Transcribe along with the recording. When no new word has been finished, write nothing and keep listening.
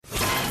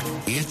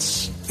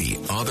It's The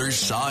Other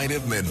Side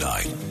of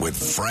Midnight with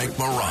Frank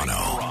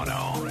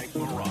Morano.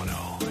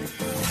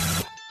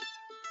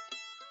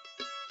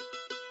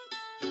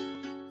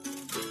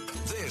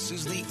 This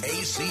is the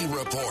AC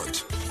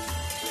Report.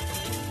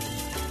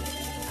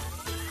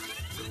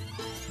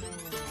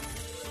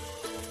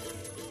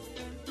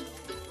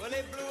 Well,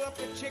 they blew up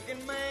the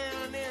Chicken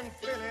Man in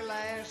Philly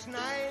last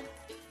night,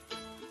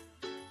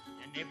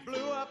 and they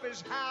blew up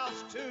his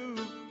house too.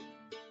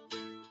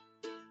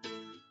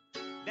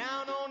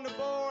 Down on the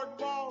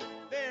boardwalk,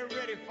 they're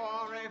ready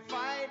for a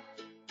fight.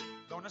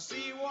 Gonna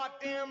see what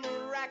them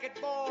racket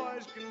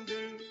boys can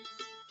do.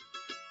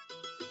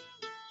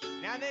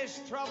 Now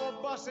there's trouble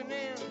busting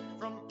in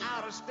from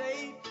out of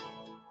state,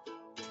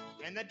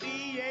 and the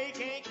DA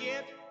can't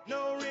get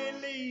no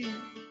relief.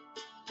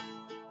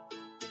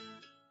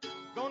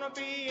 Gonna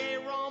be a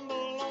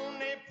rumble on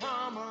the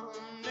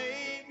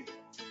promenade,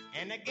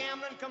 and the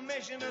gambling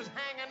commissioner's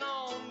hanging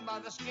on by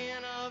the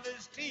skin of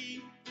his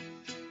teeth.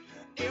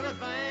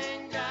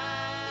 Everything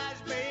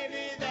dies,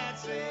 baby,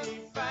 that's a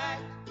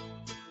fact.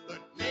 But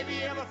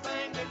maybe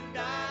everything that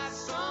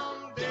dies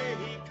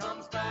someday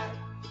comes back.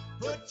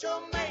 Put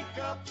your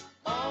makeup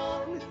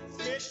on,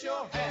 fix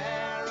your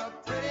hair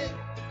up pretty,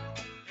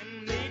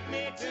 and meet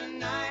me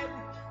tonight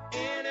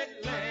in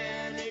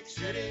Atlantic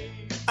City.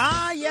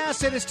 Ah,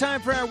 yes, it is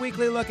time for our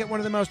weekly look at one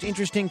of the most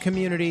interesting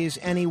communities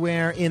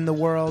anywhere in the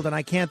world, and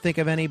I can't think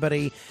of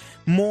anybody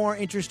more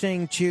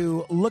interesting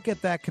to look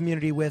at that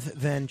community with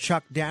than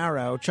Chuck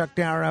Darrow. Chuck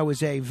Darrow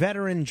is a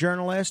veteran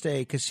journalist,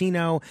 a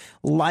casino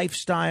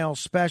lifestyle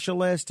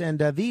specialist,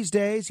 and these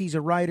days he's a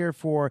writer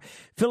for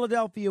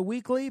Philadelphia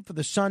Weekly, for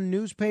the Sun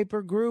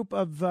newspaper group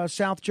of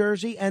South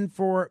Jersey, and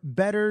for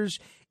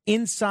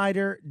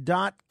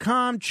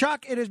BettersInsider.com.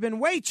 Chuck, it has been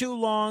way too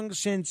long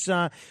since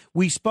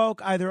we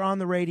spoke either on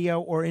the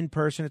radio or in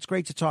person. It's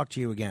great to talk to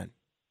you again.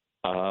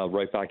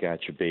 Right back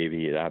at you,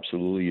 baby. It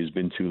absolutely has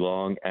been too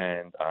long,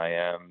 and I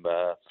am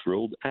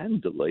thrilled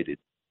and delighted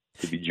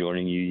to be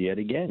joining you yet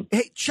again.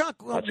 Hey,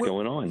 Chuck, what's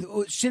going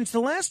on? Since the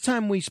last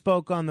time we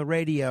spoke on the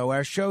radio,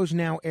 our show's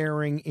now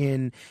airing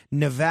in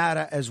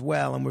Nevada as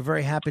well, and we're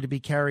very happy to be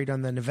carried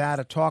on the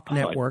Nevada Talk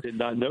Network. I did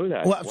not know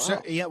that. Well, wow.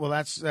 So, yeah, well,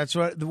 that's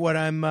what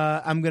I'm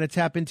going to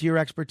tap into your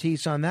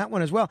expertise on that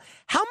one as well.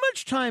 How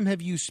much time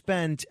have you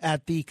spent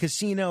at the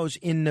casinos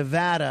in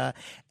Nevada,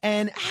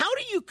 and how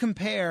do you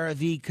compare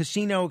the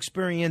casino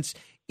experience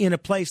in a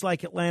place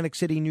like Atlantic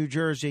City, New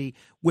Jersey,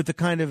 with the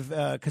kind of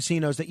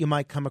casinos that you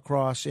might come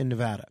across in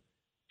Nevada?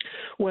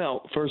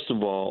 Well, first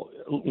of all,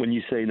 when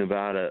you say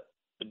Nevada,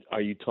 are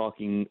you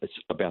talking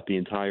about the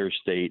entire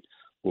state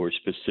or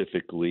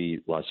specifically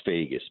Las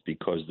Vegas?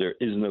 Because there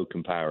is no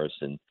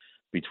comparison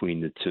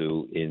between the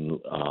two in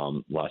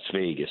Las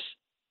Vegas.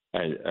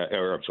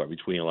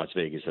 Between Las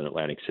Vegas and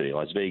Atlantic City.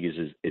 Las Vegas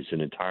is an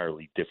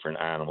entirely different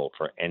animal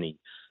for any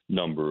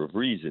number of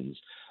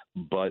reasons.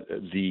 But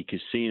the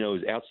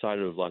casinos outside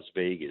of Las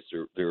Vegas,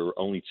 there are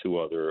only two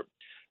other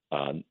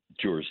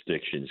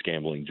jurisdictions,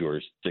 gambling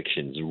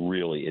jurisdictions,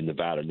 really in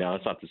Nevada. Now,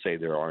 that's not to say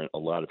there aren't a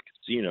lot of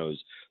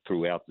casinos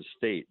throughout the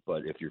state,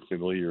 but if you're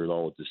familiar at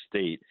all with the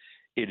state,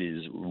 it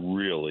is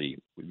really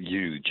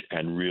huge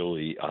and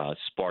really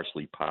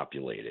sparsely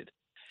populated.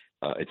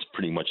 It's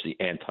pretty much the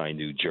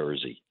anti-New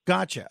Jersey.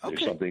 Gotcha. Okay.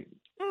 There's something,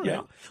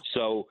 yeah.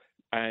 So.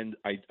 And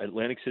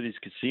Atlantic City's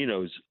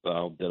casinos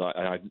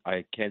that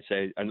I can't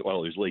say,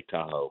 well, there's Lake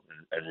Tahoe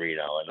and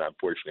Reno, and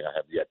unfortunately I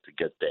have yet to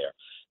get there.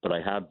 But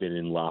I have been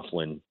in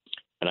Laughlin,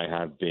 and I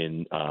have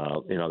been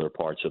in other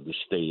parts of the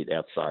state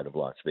outside of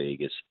Las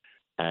Vegas.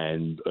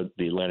 And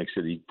the Atlantic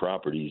City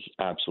properties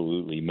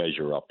absolutely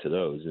measure up to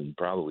those and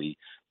probably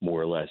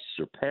more or less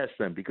surpass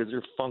them because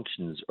their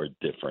functions are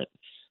different.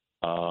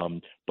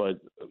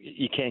 But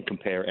you can't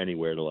compare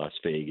anywhere to Las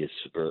Vegas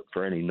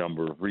for any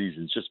number of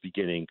reasons, just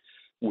beginning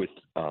with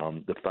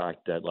the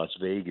fact that Las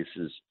Vegas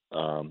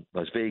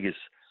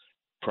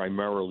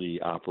primarily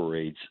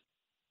operates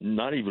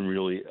not even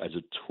really as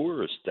a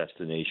tourist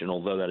destination,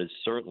 although that is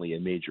certainly a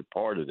major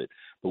part of it.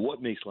 But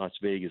what makes Las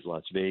Vegas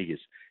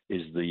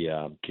is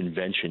the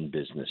convention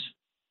business,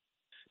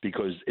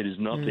 because it is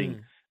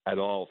nothing at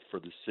all for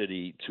the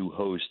city to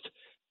host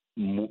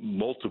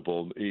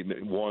multiple,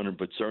 one,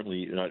 but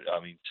certainly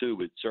two,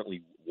 but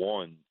certainly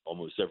one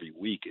almost every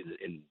week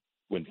in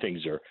when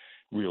things are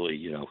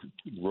really,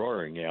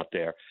 roaring out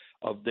there,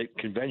 of the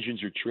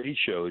conventions or trade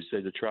shows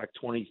that attract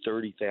 20,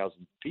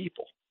 30,000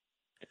 people.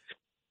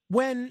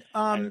 When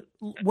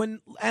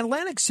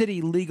Atlantic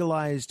City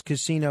legalized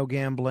casino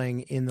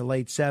gambling in the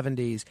late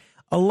 70s,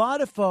 a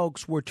lot of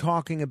folks were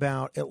talking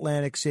about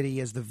Atlantic City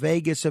as the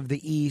Vegas of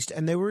the East,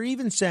 and they were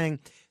even saying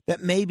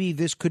that maybe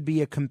this could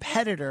be a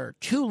competitor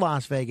to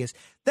Las Vegas.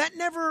 That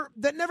never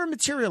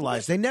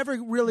materialized. They never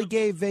really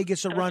gave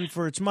Vegas a run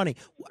for its money.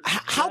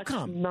 How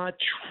come? Not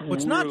true.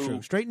 What's not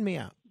true? Straighten me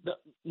out.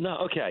 No.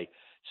 Okay.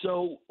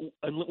 So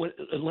when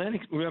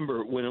Atlantic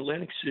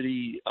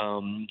City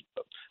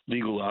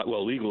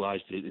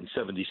legalized it in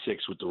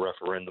 '76 with the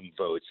referendum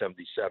vote,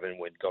 '77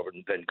 when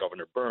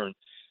Governor Byrne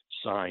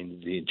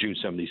signed June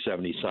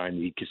 '77, he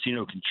signed the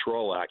Casino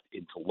Control Act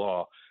into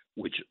law,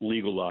 which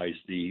legalized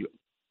the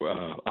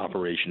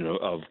operation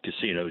of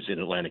casinos in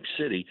Atlantic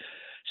City.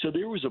 So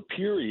there was a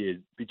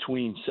period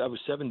between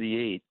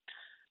 78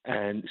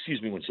 and,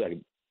 excuse me one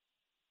second.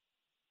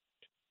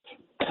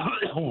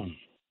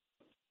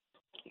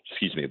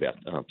 Excuse me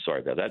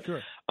sorry about that.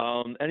 Sure.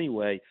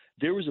 Anyway,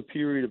 there was a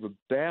period of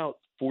about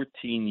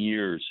 14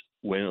 years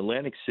when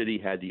Atlantic City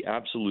had the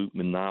absolute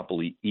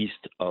monopoly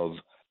east of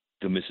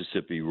the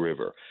Mississippi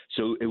River.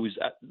 So it was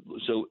at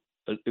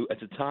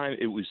the time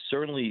it was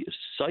certainly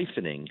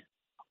siphoning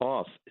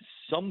off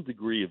some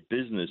degree of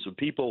business of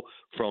people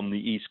from the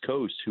East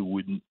Coast who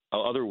wouldn't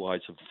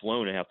otherwise have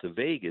flown out to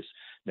Vegas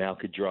now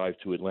could drive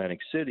to Atlantic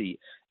City.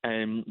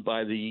 And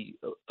by the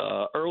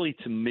early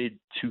to mid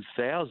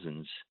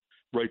 2000s,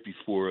 right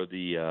before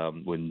the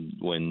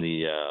when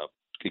the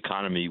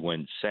economy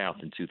went south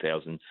in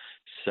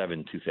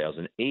 2007,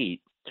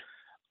 2008,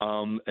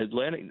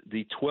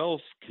 the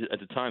 12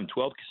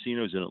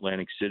 casinos in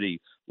Atlantic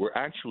City were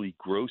actually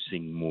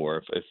grossing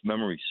more, if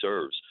memory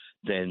serves,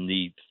 than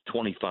the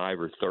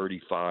 25 or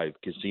 35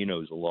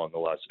 casinos along the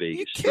Las Vegas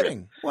You're Strip.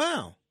 kidding.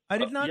 Wow. I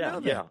did not know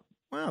that. Yeah.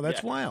 Wow,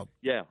 that's wild.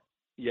 Yeah.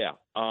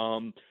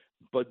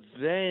 But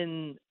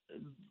then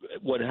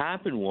what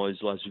happened was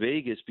Las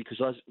Vegas, because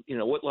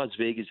what Las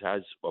Vegas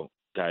has,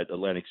 that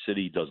Atlantic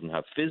City doesn't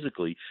have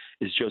physically,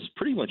 is just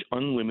pretty much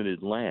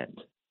unlimited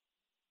land.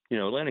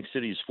 Atlantic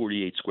City is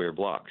 48 square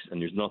blocks, and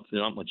there's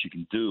not much you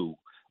can do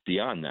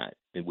beyond that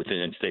and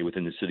stay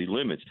within the city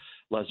limits.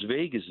 Las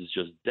Vegas is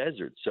just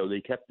desert, so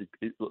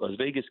Las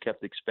Vegas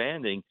kept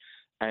expanding,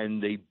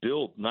 and they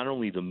built not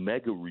only the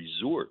mega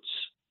resorts,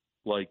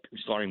 like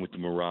starting with the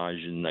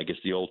Mirage, and I guess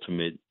the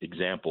ultimate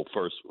example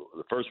the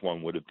first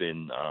one would have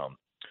been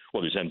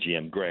there's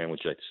MGM Grand,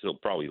 which is still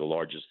probably the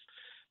largest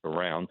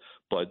around,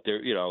 but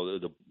there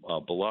the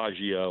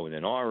Bellagio and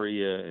then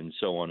Aria and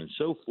so on and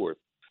so forth.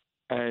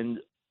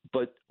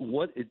 But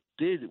what it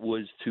did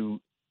was to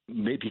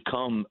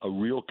become a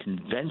real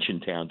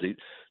convention town,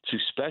 to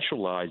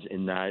specialize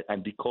in that.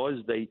 And because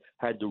they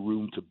had the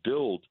room to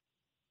build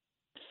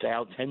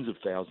tens of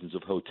thousands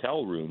of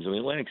hotel rooms,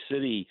 Atlantic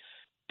City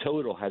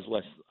total has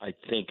less, I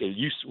think,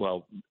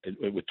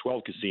 with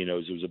 12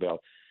 casinos, it was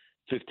about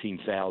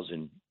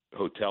 15,000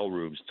 hotel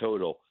rooms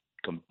total,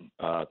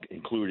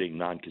 including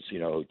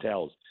non-casino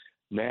hotels.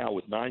 Now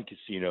with 9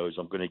 casinos,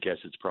 I'm going to guess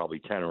it's probably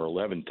 10 or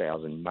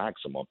 11,000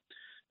 maximum.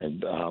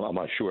 And I'm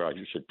not sure. I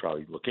should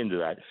probably look into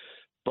that.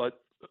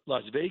 But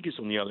Las Vegas,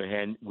 on the other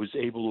hand, was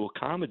able to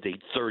accommodate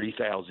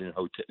 30,000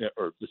 or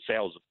the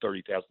sales of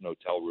 30,000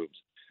 hotel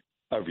rooms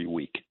every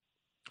week.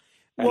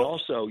 And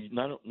also,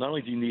 not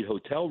only do you need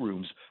hotel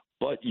rooms,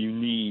 but you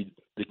need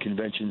the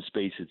convention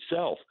space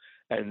itself.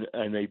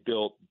 And they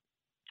built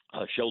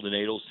Sheldon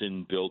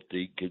Adelson built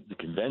the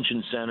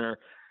convention center,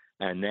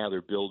 and now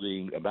they're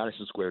building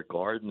Madison Square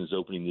Garden is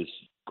opening this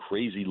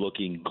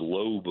crazy-looking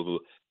globe of a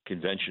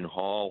convention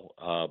hall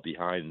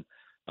behind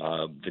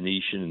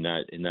Venetian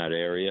in that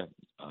area,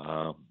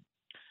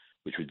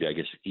 which would be, I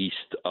guess, east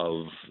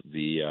of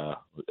the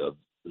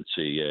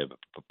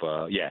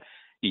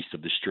east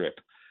of the Strip.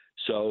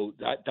 So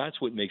that's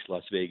what makes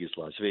Las Vegas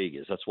Las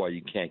Vegas. That's why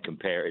you can't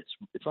compare.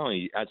 It's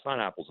not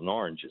apples and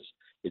oranges.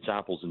 It's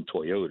apples and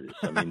Toyotas.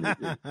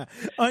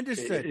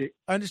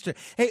 Understood.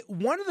 Hey,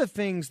 one of the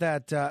things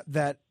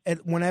that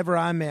whenever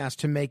I'm asked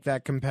to make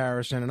that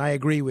comparison, and I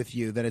agree with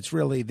you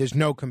that there's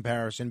no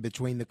comparison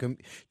between the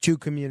two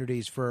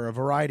communities for a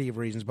variety of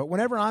reasons. But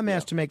whenever I'm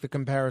asked to make the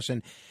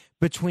comparison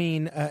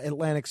between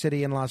Atlantic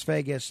City and Las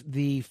Vegas,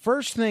 the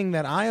first thing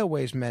that I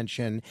always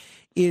mention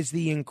is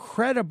the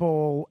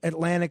incredible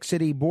Atlantic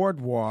City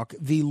boardwalk,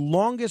 the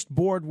longest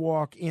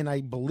boardwalk in, I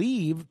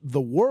believe,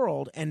 the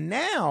world. And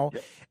now,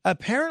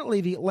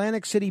 apparently, the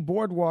Atlantic City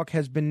boardwalk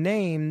has been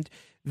named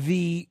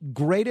the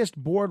greatest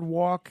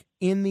boardwalk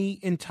in the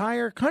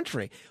entire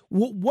country.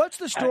 What's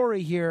the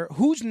story here?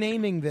 Who's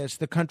naming this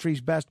the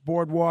country's best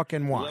boardwalk,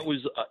 and why?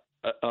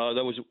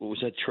 Was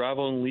that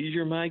Travel and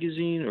Leisure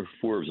magazine or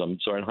Forbes? I'm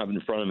sorry, I don't have it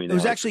in front of me now. It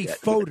was actually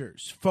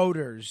Folders,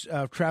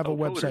 travel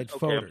website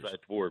Folders.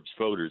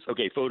 Folders.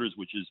 Okay, Folders,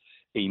 which is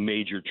a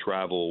major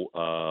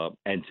travel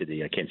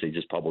entity. I can't say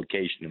just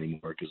publication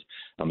anymore because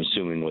I'm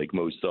assuming, like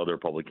most other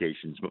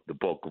publications, the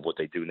bulk of what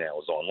they do now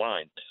is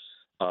online.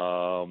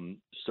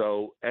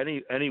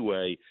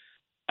 Anyway,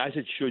 as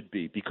it should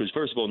be, because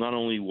first of all, not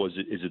only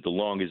is it the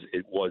longest,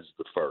 it was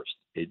the first.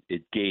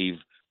 It gave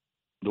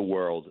the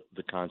world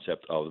the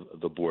concept of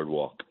the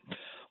boardwalk.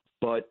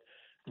 But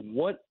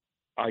what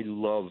I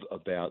love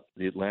about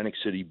the Atlantic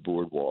City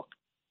boardwalk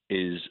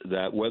is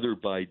that whether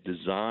by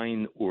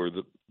design or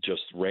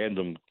just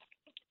random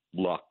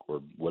luck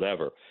or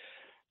whatever,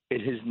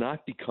 it has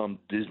not become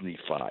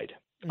Disney-fied.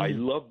 I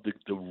love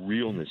the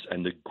realness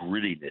and the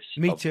grittiness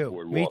of the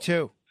boardwalk. Me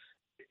too.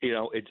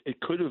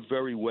 It could have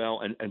very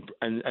well, and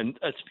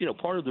that's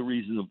part of the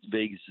reason of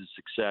Vegas's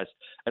success,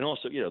 and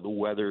also the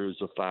weather is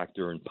a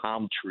factor, and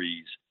palm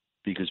trees,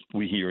 because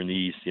we here in the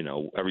East,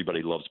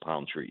 everybody loves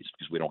palm trees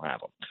because we don't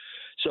have them.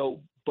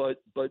 So,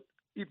 but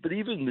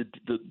even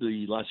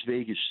the Las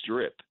Vegas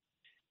Strip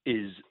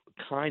is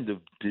kind of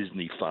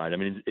Disney-fied. I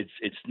mean,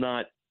 it's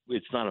not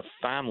a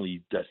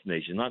family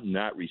destination, not in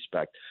that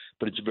respect,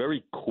 but it's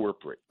very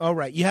corporate. Oh,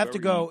 right. You have to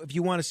go, if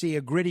you want to see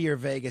a grittier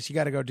Vegas, you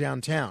got to go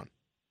downtown.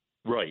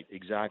 Right,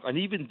 exactly. And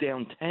even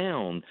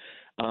downtown,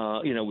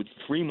 with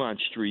Fremont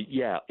Street,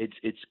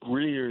 it's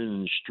grittier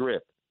than the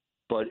Strip,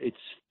 but it's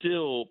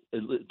still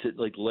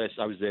like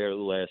I was there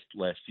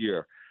last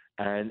year,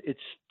 and it's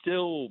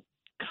still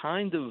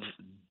kind of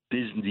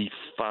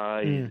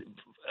Disney-fied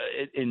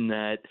in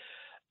that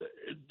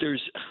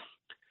there's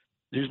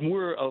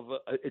more of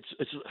it's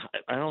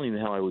I don't even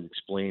know how I would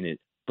explain it,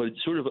 but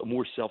it's sort of a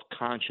more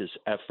self-conscious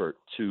effort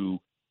to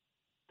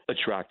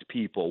attract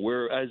people.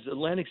 Whereas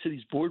Atlantic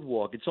City's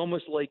boardwalk, it's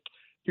almost like,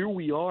 here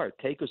we are,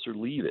 take us or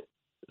leave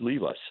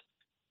us.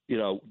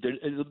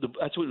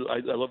 That's what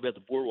I love about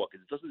the boardwalk.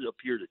 It doesn't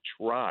appear to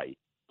try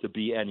to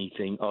be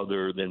anything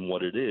other than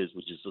what it is,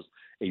 which is just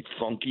a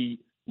funky,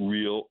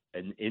 real,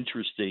 and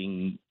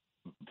interesting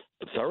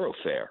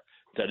thoroughfare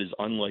that is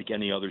unlike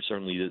any other,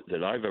 certainly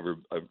that I've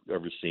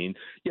ever seen.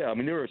 Yeah, I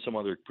mean, there are some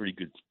other pretty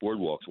good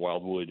boardwalks,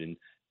 Wildwood and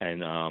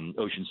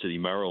Ocean City,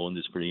 Maryland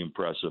is pretty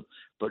impressive,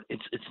 but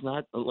it's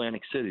not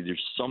Atlantic City.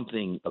 There's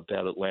something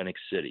about Atlantic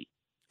City.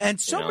 And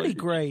so many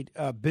great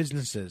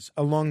businesses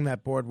along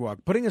that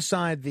boardwalk. Putting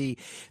aside the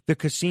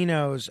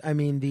casinos, I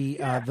mean the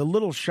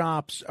little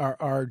shops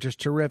are just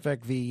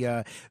terrific.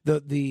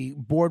 The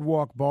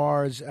boardwalk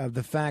bars,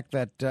 the fact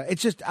that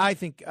it's just, I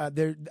think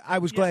I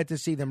was glad to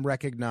see them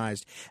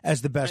recognized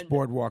as the best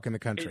boardwalk in the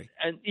country.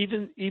 And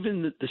even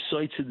the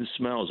sights and the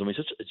smells. I mean,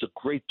 it's a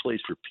great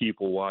place for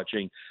people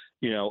watching.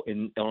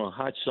 On a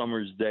hot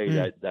summer's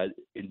day, that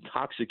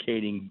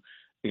intoxicating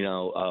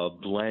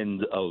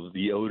blend of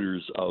the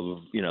odors of,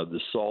 the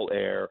salt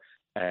air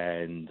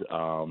and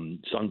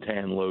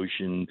suntan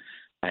lotion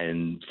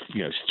and,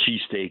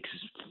 cheesesteaks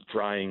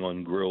frying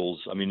on grills.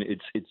 I mean,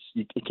 it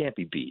can't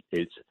be beat.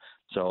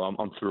 So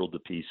I'm thrilled to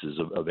pieces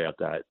about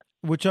that.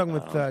 We're talking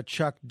with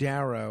Chuck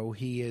Darrow.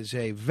 He is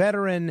a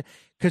veteran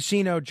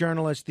casino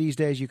journalist. These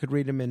days, you could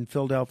read him in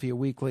Philadelphia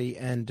Weekly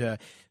and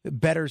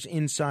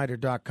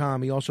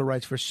BettersInsider.com. He also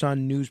writes for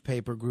Sun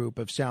Newspaper Group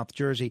of South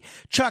Jersey.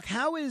 Chuck,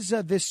 how is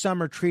this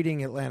summer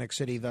treating Atlantic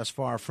City thus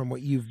far, from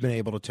what you've been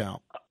able to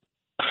tell?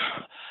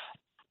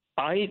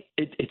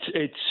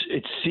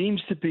 It seems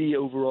to be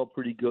overall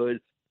pretty good.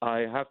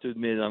 I have to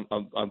admit, I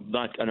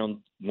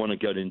don't want to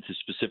get into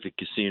specific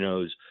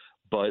casinos,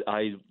 but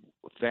I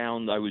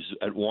found I was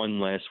at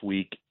one last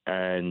week,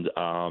 and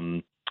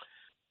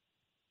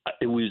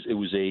it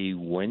was a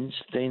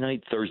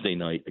Thursday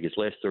night, I guess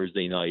last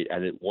Thursday night,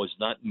 and it was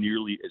not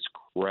nearly as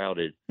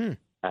crowded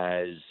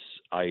as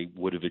I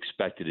would have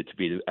expected it to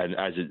be, and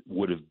as it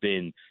would have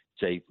been,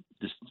 say,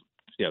 this,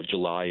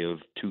 July of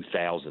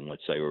 2000,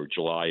 let's say, or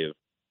July of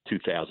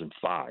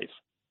 2005,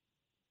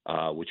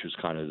 which was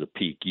kind of the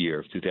peak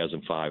year.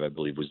 2005, I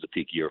believe, was the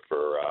peak year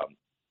for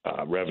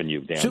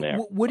revenue down there.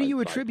 What do you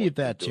attribute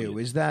that to?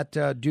 Is that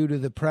due to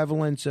the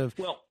prevalence of?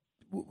 Well,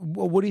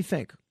 what do you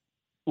think?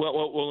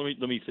 Well,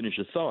 let me finish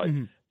the thought.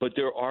 Mm-hmm. But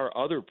there are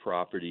other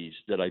properties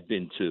that I've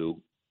been to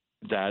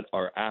that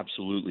are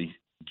absolutely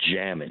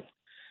jamming.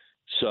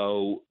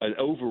 So, and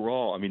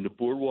overall, I mean, the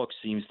boardwalk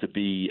seems to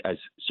be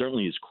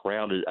certainly as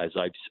crowded as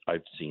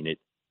I've seen it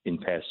in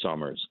past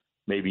summers.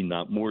 Maybe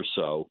not more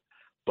so,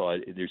 but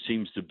there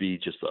seems to be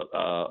just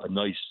a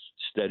nice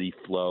steady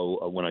flow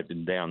when I've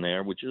been down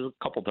there, which is a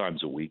couple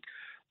times a week.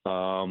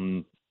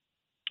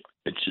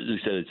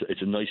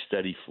 It's a nice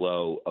steady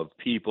flow of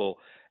people,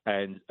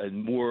 and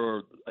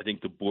more. I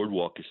think the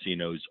boardwalk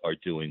casinos are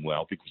doing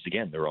well because,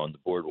 again, they're on the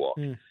boardwalk,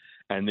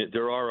 and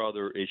there are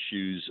other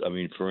issues. I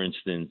mean, for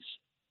instance,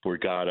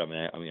 Borgata.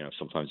 I mean,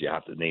 sometimes you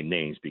have to name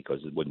names because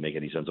it wouldn't make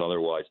any sense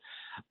otherwise.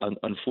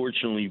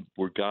 Unfortunately,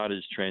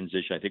 Borgata's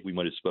transition. I think we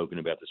might have spoken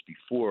about this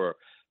before.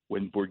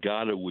 When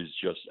Borgata was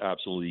just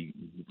absolutely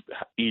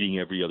eating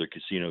every other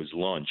casino's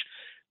lunch,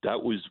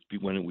 that was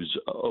when it was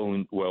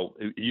owned. Well,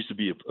 it used to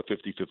be a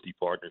 50-50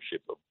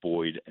 partnership of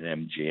Boyd and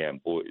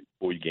MGM,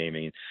 Boyd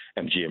Gaming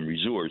and MGM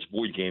Resorts.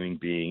 Boyd Gaming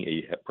being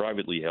a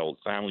privately held,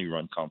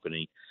 family-run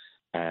company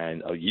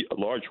and a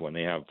large one.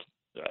 They have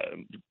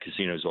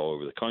casinos all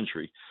over the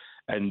country.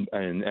 And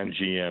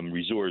MGM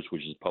Resorts,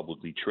 which is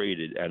publicly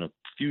traded. And a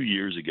few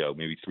years ago,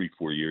 maybe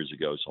 3-4 years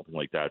ago, something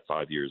like that,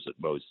 5 years at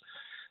most,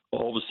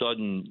 all of a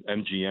sudden,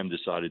 MGM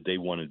decided they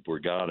wanted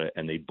Borgata,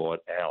 and they bought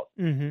out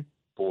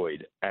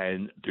Boyd.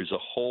 And it's a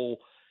whole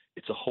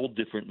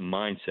different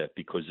mindset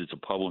because it's a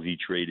publicly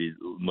traded,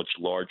 much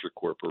larger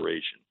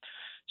corporation.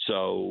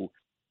 So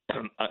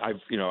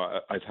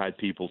I've had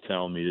people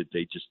tell me that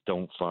they just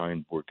don't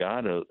find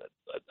Borgata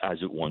as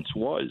it once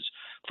was.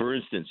 For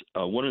instance,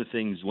 one of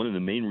the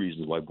main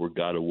reasons why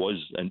Borgata was,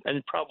 and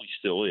it probably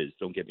still is,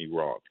 don't get me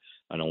wrong,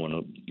 I don't want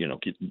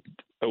to,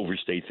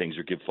 overstate things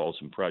or give false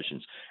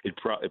impressions.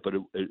 But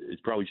it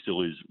probably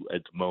still is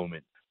at the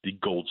moment the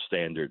gold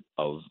standard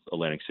of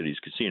Atlantic City's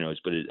casinos,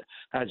 but it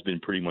has been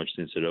pretty much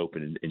since it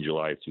opened in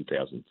July of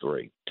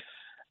 2003.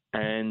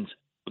 And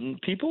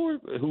people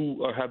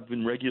who have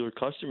been regular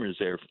customers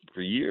there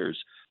for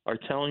years are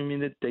telling me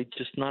that they're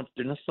just not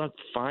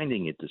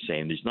finding it the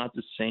same. There's not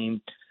the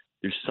same.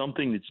 There's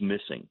something that's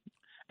missing.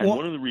 And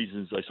one of the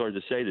reasons I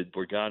started to say that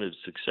Borgata's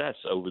success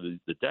over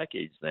the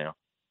decades now,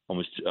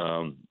 almost it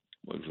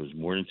was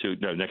more than two.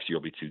 No, next year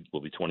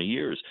will be 20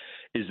 years.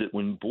 Is that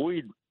when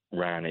Boyd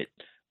ran it,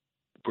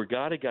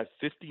 Borgata got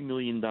 $50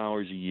 million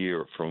a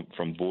year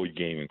from Boyd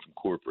Gaming, from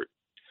corporate,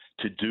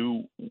 to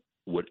do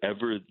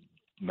whatever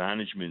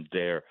management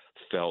there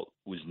felt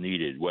was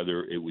needed,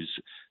 whether it was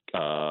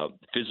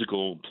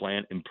physical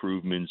plant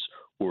improvements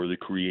or the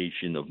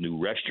creation of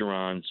new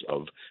restaurants.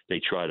 They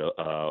tried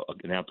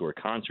an outdoor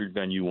concert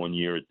venue one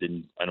year. It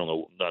didn't. I don't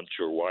know. Not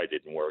sure why it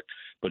didn't work,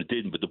 but it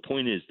didn't. But the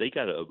point is, they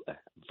got a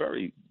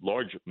very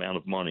large amount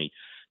of money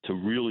to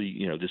really,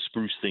 to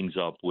spruce things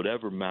up.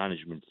 Whatever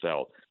management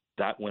felt,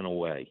 that went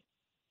away.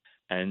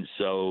 And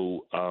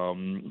so,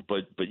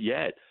 but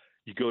yet,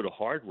 you go to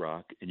Hard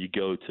Rock and you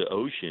go to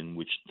Ocean,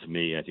 which to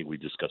me, I think we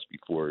discussed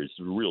before, is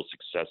a real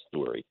success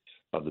story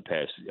of the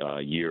past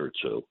year or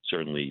two,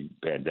 certainly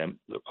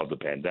of the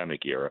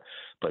pandemic era.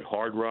 But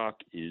Hard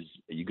Rock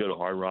you go to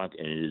Hard Rock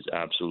and it is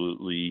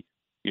absolutely,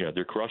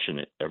 they're crushing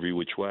it every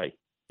which way.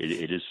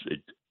 It is.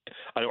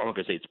 I'm not going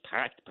to say it's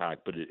packed,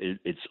 but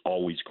it's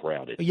always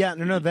crowded. Yeah,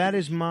 no, that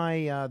is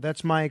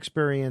that's my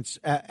experience.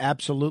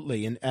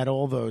 Absolutely, and at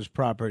all those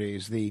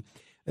properties, the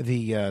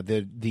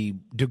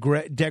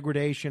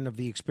degradation of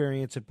the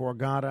experience at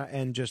Borgata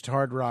and just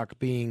Hard Rock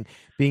being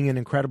an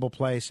incredible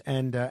place,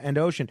 and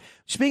Ocean.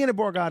 Speaking of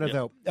Borgata,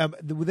 though,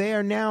 they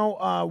are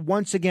now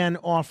once again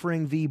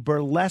offering the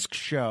burlesque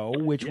show,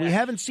 which we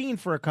haven't seen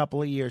for a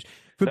couple of years.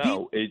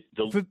 The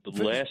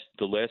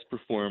last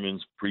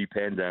performance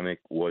pre-pandemic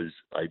was,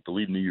 I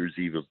believe, New Year's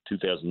Eve of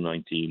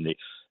 2019.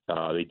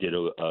 They did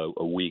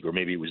a week, or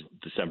maybe it was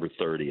December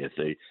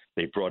 30th.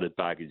 They brought it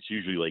back. It's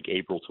usually like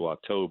April to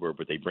October,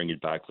 but they bring it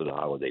back for the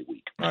holiday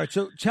week. All right,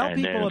 so tell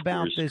people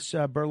about this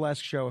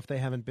burlesque show if they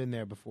haven't been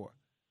there before.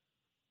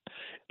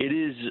 It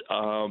is,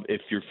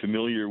 if you're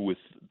familiar with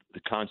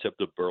the concept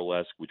of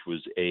burlesque, which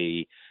was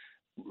it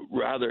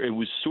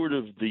was sort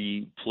of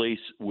the place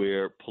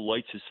where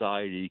polite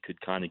society could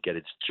kind of get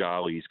its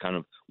jollies, kind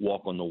of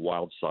walk on the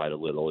wild side a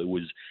little. It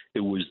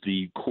was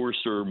the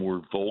coarser,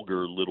 more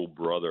vulgar little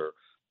brother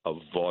of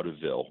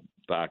vaudeville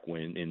back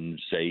when,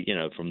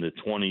 from the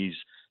 20s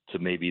to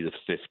maybe the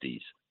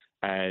 50s.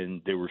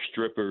 And there were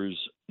strippers,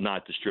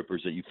 not the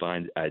strippers that you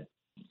find at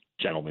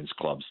gentlemen's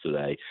clubs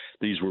today.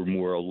 These were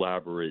more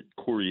elaborate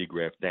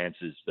choreographed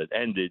dances that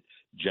ended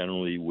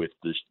generally with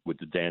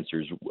the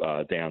dancers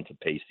down to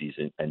pasties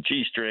and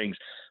G-strings.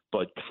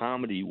 But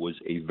comedy was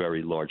a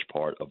very large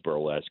part of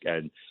burlesque.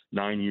 And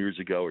 9 years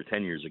ago, or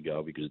 10 years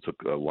ago, because it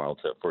took a while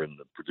for him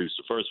to produce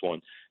the first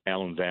one,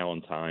 Alan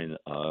Valentine,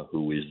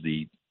 who is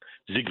the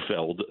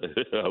Ziegfeld,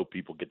 I hope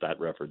people get that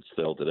reference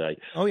still today,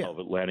 of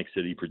Atlantic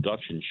City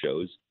production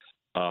shows.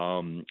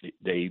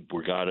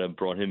 Borgata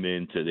brought him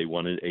in they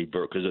wanted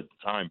because at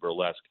the time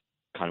burlesque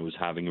kind of was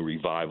having a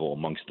revival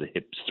amongst the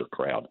hipster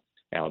crowd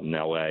out in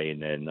LA,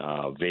 and then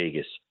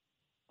Vegas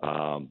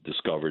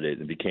discovered it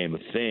and became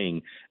a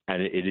thing.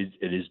 And it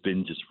has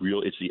been just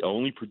real. It's the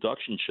only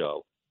production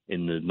show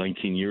in the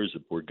 19 years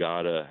that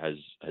Borgata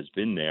has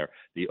been there,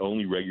 the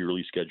only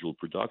regularly scheduled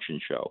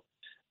production show.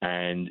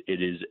 And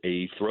it is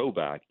a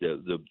throwback.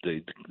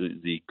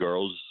 The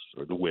girls,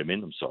 or the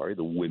women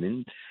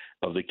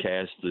of the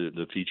cast,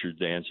 the featured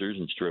dancers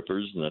and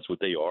strippers, and that's what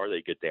they are.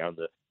 They get down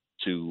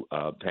to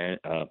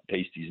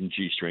pasties and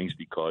G-strings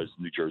because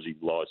New Jersey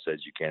law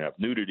says you can't have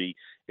nudity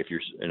if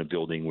you're in a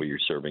building where you're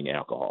serving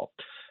alcohol.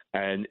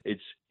 And is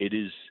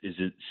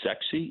it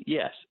sexy?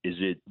 Yes. Is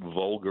it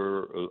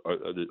vulgar?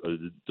 Are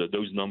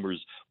those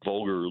numbers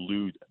vulgar or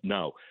lewd?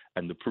 No.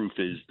 And the proof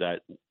is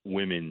that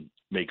women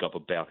make up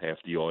about half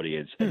the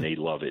audience, and they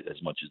love it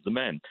as much as the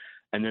men.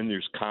 And then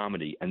there's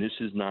comedy, and this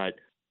is not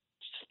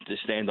the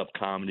stand-up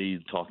comedy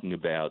talking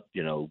about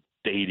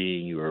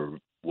dating or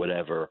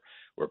whatever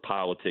or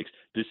politics.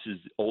 This is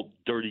old,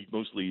 dirty,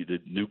 mostly the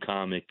new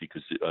comic,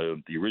 because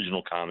the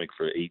original comic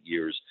for 8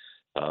 years,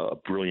 a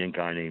brilliant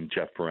guy named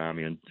Jeff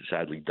Paramian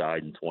sadly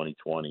died in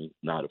 2020,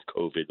 not of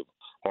COVID, of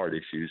heart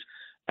issues.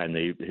 And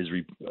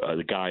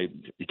the guy,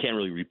 you can't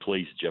really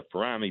replace Jeff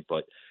Parami,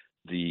 but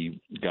the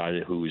guy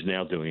who is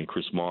now doing it,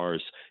 Chris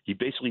Morris, he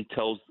basically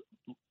tells,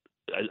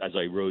 as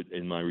I wrote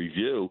in my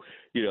review,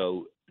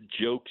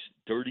 jokes,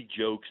 dirty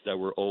jokes that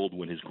were old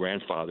when his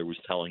grandfather was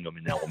telling them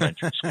in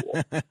elementary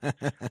school.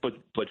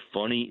 But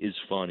funny is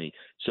funny.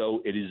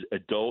 So it is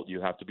adult.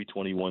 You have to be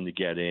 21 to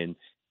get in.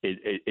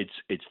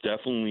 It's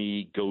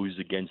definitely goes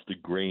against the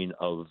grain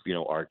of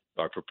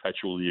our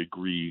perpetually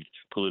aggrieved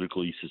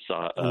politically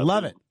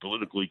Love it.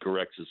 politically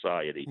correct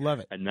society.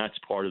 Love it, and that's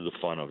part of the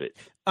fun of it.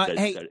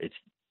 Hey,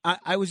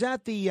 I was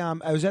at the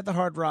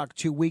Hard Rock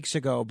 2 weeks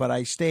ago, but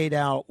I stayed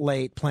out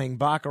late playing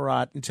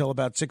baccarat until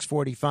about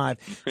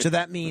 6:45. So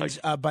that means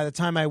by the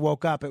time I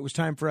woke up, it was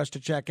time for us to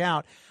check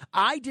out.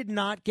 I did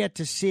not get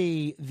to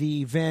see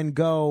the Van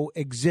Gogh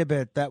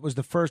exhibit. That was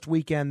the first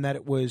weekend that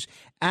it was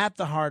at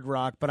the Hard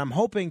Rock, but I'm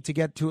hoping to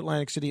get to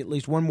Atlantic City at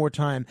least one more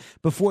time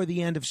before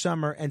the end of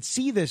summer and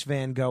see this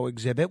Van Gogh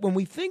exhibit. When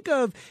we think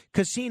of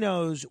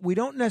casinos, we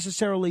don't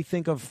necessarily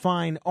think of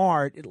fine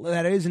art.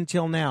 That is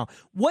until now.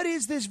 What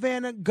is this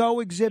Van Gogh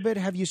exhibit?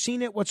 Have you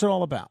seen it? What's it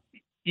all about?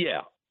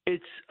 Yeah,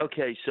 it's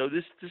okay. So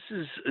this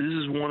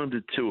is one of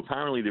the two.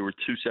 Apparently, there were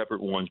two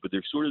separate ones, but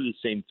they're sort of the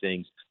same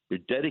things. They're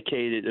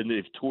dedicated, and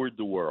they've toured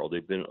the world.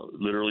 They've been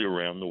literally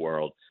around the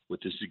world with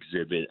this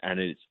exhibit, and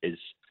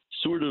it's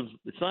sort of,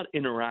 it's not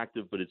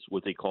interactive, but it's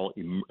what they call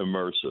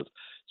immersive.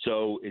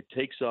 So it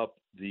takes up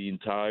the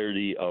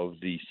entirety of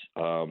the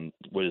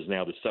what is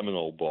now the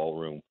Seminole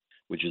Ballroom,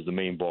 which is the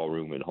main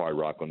ballroom at Hard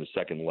Rock on the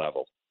second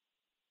level,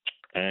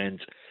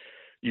 and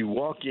you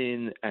walk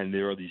in, and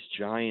there are these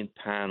giant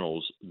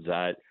panels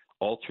that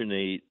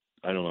alternate.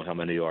 I don't know how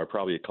many there are,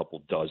 probably a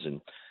couple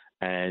dozen,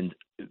 and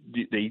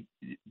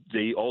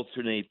they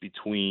alternate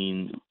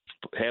between,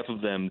 half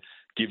of them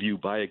give you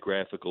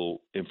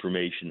biographical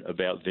information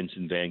about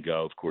Vincent van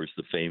Gogh, of course,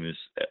 the famous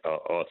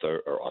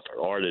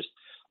artist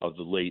of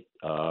the late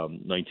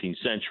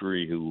 19th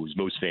century, who was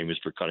most famous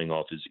for cutting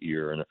off his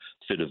ear in a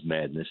fit of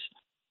madness,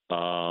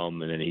 and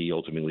then he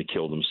ultimately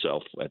killed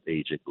himself at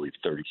age, I believe,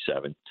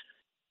 37.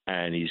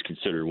 And he's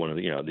considered one of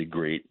the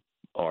great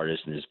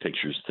artists, and his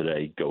pictures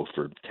today go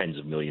for tens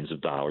of millions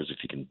of dollars if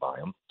you can buy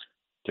them,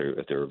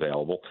 if they're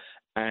available.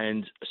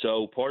 And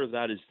so part of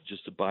that is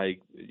just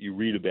you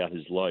read about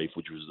his life,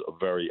 which was a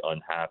very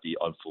unhappy,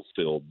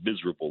 unfulfilled,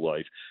 miserable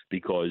life,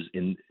 because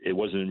it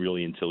wasn't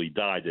really until he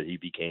died that he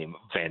became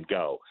Van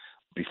Gogh.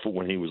 Before,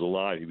 when he was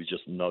alive, he was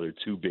just another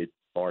 2-bit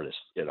artist,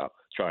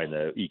 trying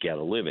to eke out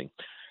a living.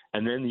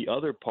 And then the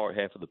other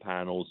half of the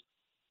panels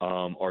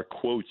are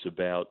quotes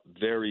about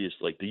various,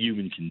 like the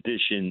human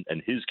condition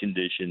and his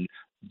condition,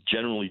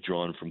 generally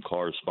drawn from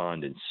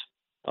correspondence,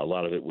 a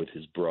lot of it with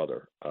his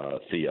brother,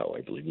 Theo, I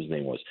believe his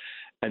name was.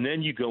 And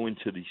then you go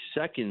into the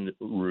second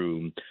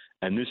room,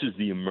 and this is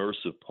the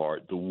immersive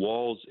part. The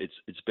walls,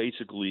 it's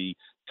basically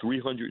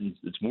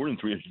it's more than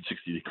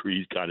 360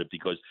 degrees, kind of,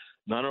 because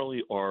not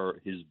only are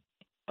his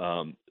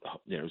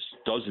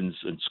dozens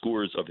and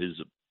scores of his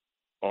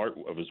art,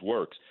 of his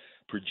works,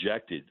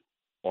 projected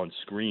on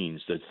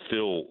screens that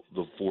fill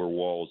the four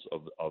walls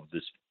of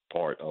this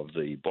part of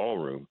the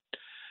ballroom,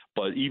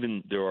 but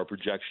even there are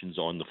projections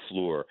on the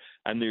floor,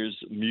 and there's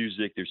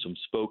music, there's some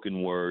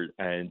spoken word,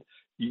 and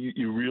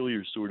you really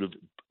are sort of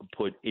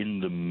put in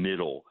the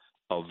middle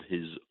of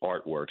his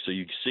artwork. So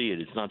you see it.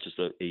 It's not just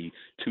a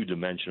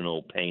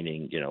two-dimensional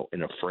painting,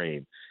 in a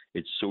frame.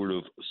 It sort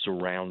of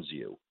surrounds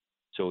you.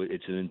 So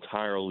it's an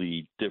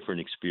entirely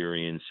different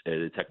experience.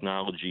 The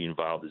technology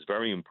involved is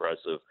very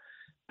impressive.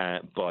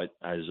 But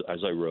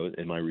as I wrote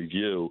in my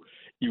review,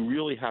 you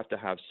really have to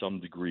have some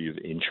degree of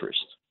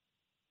interest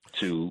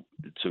to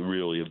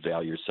really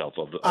avail yourself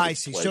of I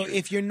see. pleasure. So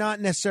if you're not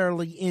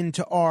necessarily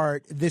into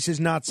art, this is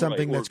not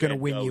something that's going to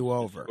win you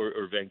over.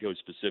 Or Van Gogh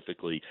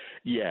specifically.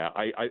 Yeah,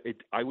 I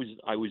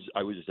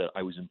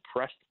was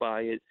impressed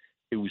by it.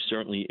 It was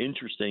certainly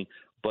interesting,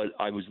 but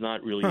I was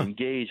not really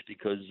engaged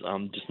because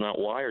I'm just not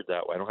wired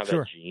that way. I don't have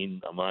that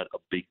gene. I'm not a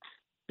big,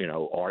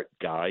 art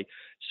guy.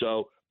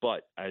 So,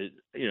 but as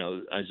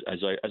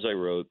I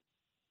wrote,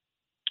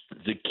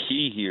 the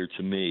key here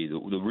to me,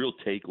 the real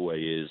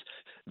takeaway is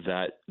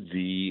that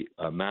the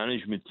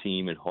management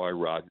team at Hard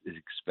Rock is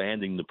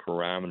expanding the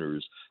parameters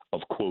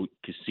of, quote,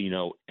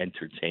 casino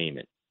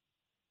entertainment.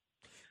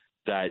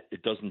 That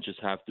it doesn't just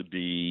have to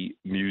be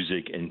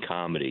music and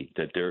comedy,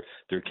 that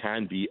there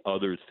can be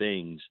other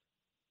things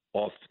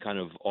off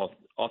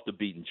the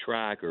beaten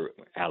track or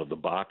out of the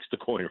box, to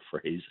coin a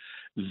phrase,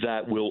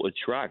 that will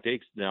attract.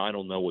 Now, I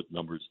don't know what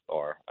numbers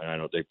are, and I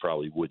know they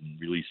probably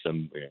wouldn't release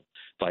them. If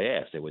I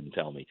asked, they wouldn't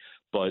tell me.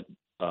 But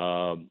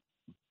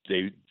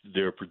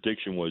their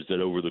prediction was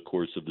that over the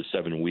course of the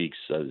 7 weeks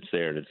it's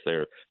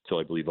there till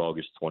I believe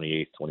August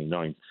 28th,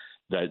 29th,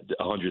 that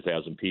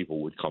 100,000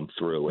 people would come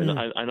through, and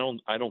I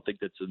don't think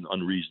that's an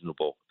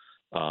unreasonable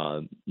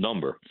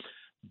number.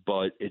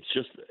 But it's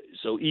just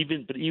so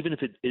even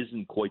if it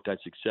isn't quite that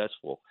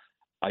successful,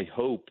 I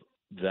hope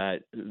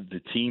that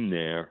the team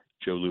there,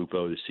 Joe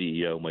Lupo, the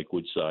CEO, Mike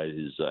Woodside,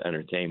 his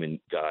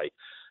entertainment guy,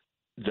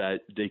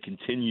 that they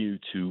continue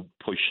to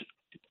push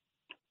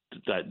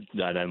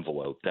that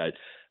envelope. That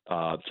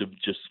to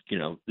just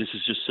this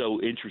is just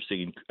so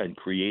interesting and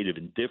creative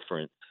and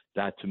different.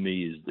 That to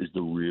me is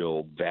the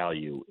real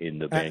value in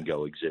the Van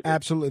Gogh exhibit.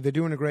 Absolutely, they're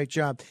doing a great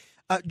job.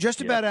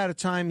 Just about out of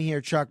time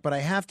here, Chuck, but I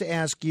have to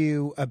ask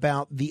you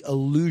about the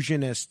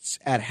Illusionists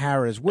at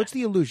Harrah's. What's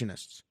the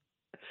Illusionists?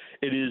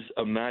 It is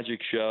a magic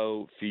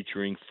show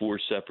featuring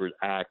 4 separate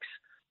acts.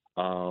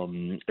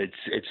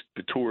 It's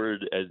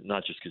toured at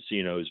not just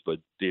casinos, but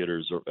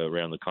theaters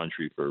around the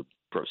country for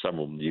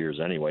several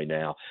years anyway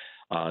now.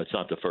 It's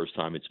not the first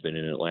time it's been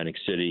in Atlantic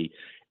City.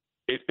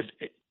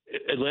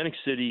 Atlantic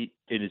City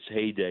in its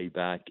heyday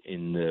back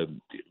in the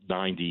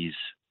 90s,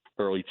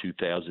 early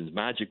 2000s,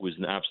 Magic was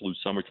an absolute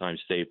summertime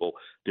staple.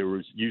 There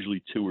was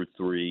usually 2 or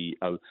 3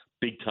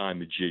 big-time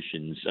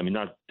magicians. I mean,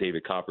 not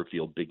David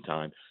Copperfield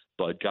big-time,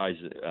 but guys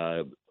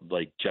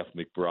like Jeff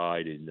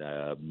McBride and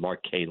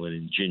Mark Kalin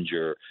and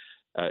Ginger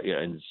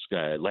and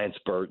Lance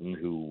Burton,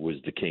 who was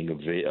the king of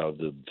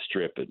the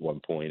Strip at one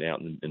point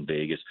out in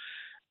Vegas.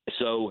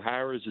 So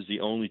Harrah's is the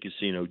only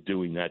casino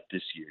doing that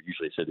this year.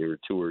 Usually they said there were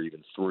 2 or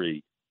even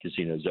 3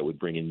 casinos that would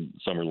bring in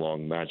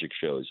summer-long Magic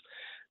shows.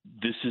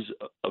 This is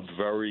a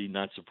very,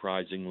 not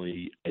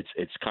surprisingly,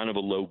 it's kind of a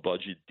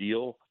low-budget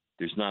deal.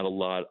 There's not a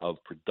lot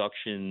of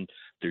production.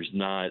 There's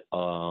not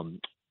a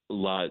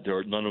lot. There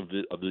are none of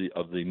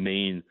the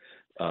main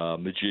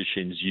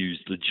magicians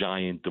use the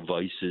giant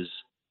devices.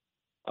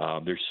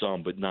 There's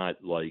some, but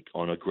not like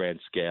on a grand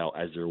scale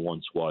as there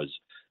once was.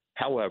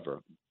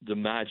 However, the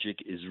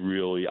Magic is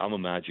really, I'm a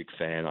Magic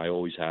fan. I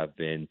always have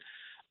been.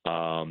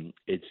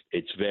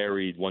 It's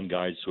varied. One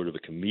guy's sort of a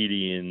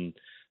comedian.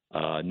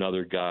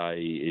 Another guy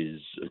is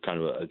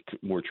kind of a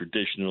more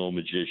traditional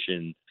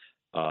magician.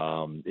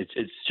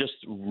 It's just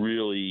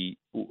really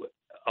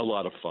a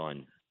lot of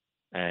fun.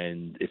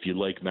 And if you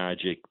like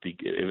Magic,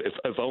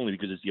 if only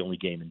because it's the only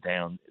game in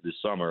town this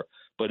summer,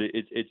 but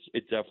it's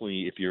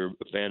definitely, if you're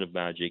a fan of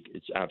Magic,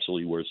 it's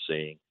absolutely worth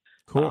seeing.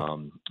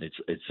 Cool.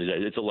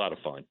 It's a lot of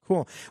fun.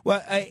 Cool.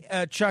 Well,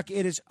 Chuck,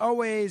 it is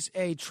always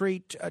a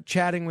treat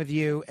chatting with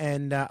you,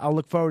 and I'll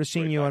look forward to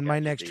seeing you on my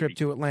next trip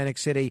to Atlantic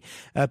City.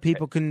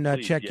 People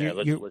can check your.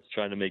 Let's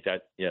try to make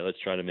that. Yeah, let's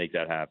try to make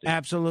that happen.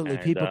 Absolutely,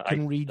 and, people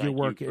can read your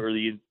work.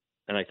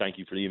 And I thank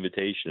you for the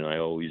invitation. I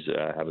always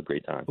have a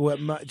great time. Well,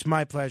 it's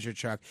my pleasure,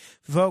 Chuck.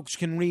 Folks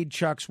can read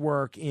Chuck's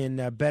work in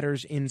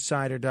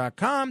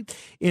bettorsinsider.com,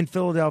 in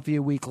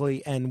Philadelphia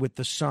Weekly, and with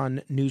the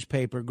Sun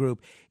newspaper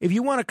group. If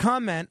you want to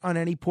comment on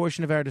any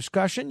portion of our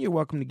discussion, you're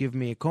welcome to give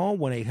me a call,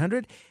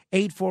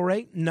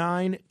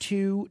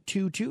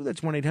 1-800-848-9222.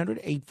 That's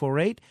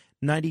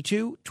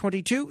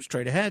 1-800-848-9222.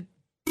 Straight ahead.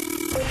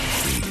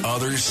 The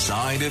Other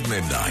Side of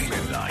Midnight.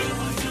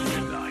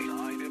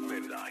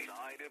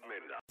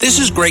 This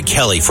is Greg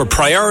Kelly for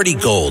Priority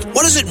Gold.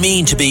 What does it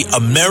mean to be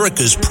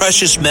America's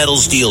precious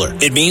metals dealer?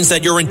 It means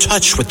that you're in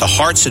touch with the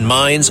hearts and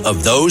minds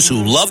of those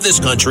who love this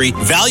country,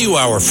 value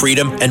our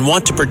freedom, and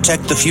want to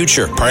protect the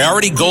future.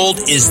 Priority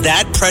Gold is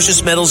that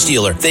precious metals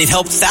dealer. They've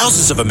helped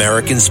thousands of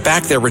Americans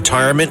back their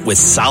retirement with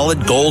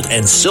solid gold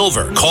and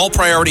silver. Call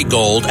Priority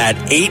Gold at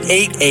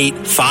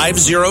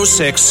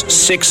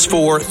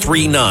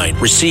 888-506-6439.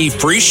 Receive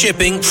free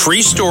shipping,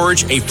 free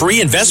storage, a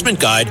free investment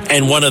guide,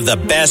 and one of the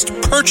best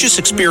purchase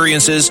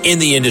experiences in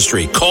the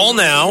industry. Call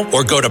now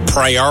or go to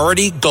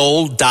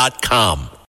PriorityGold.com.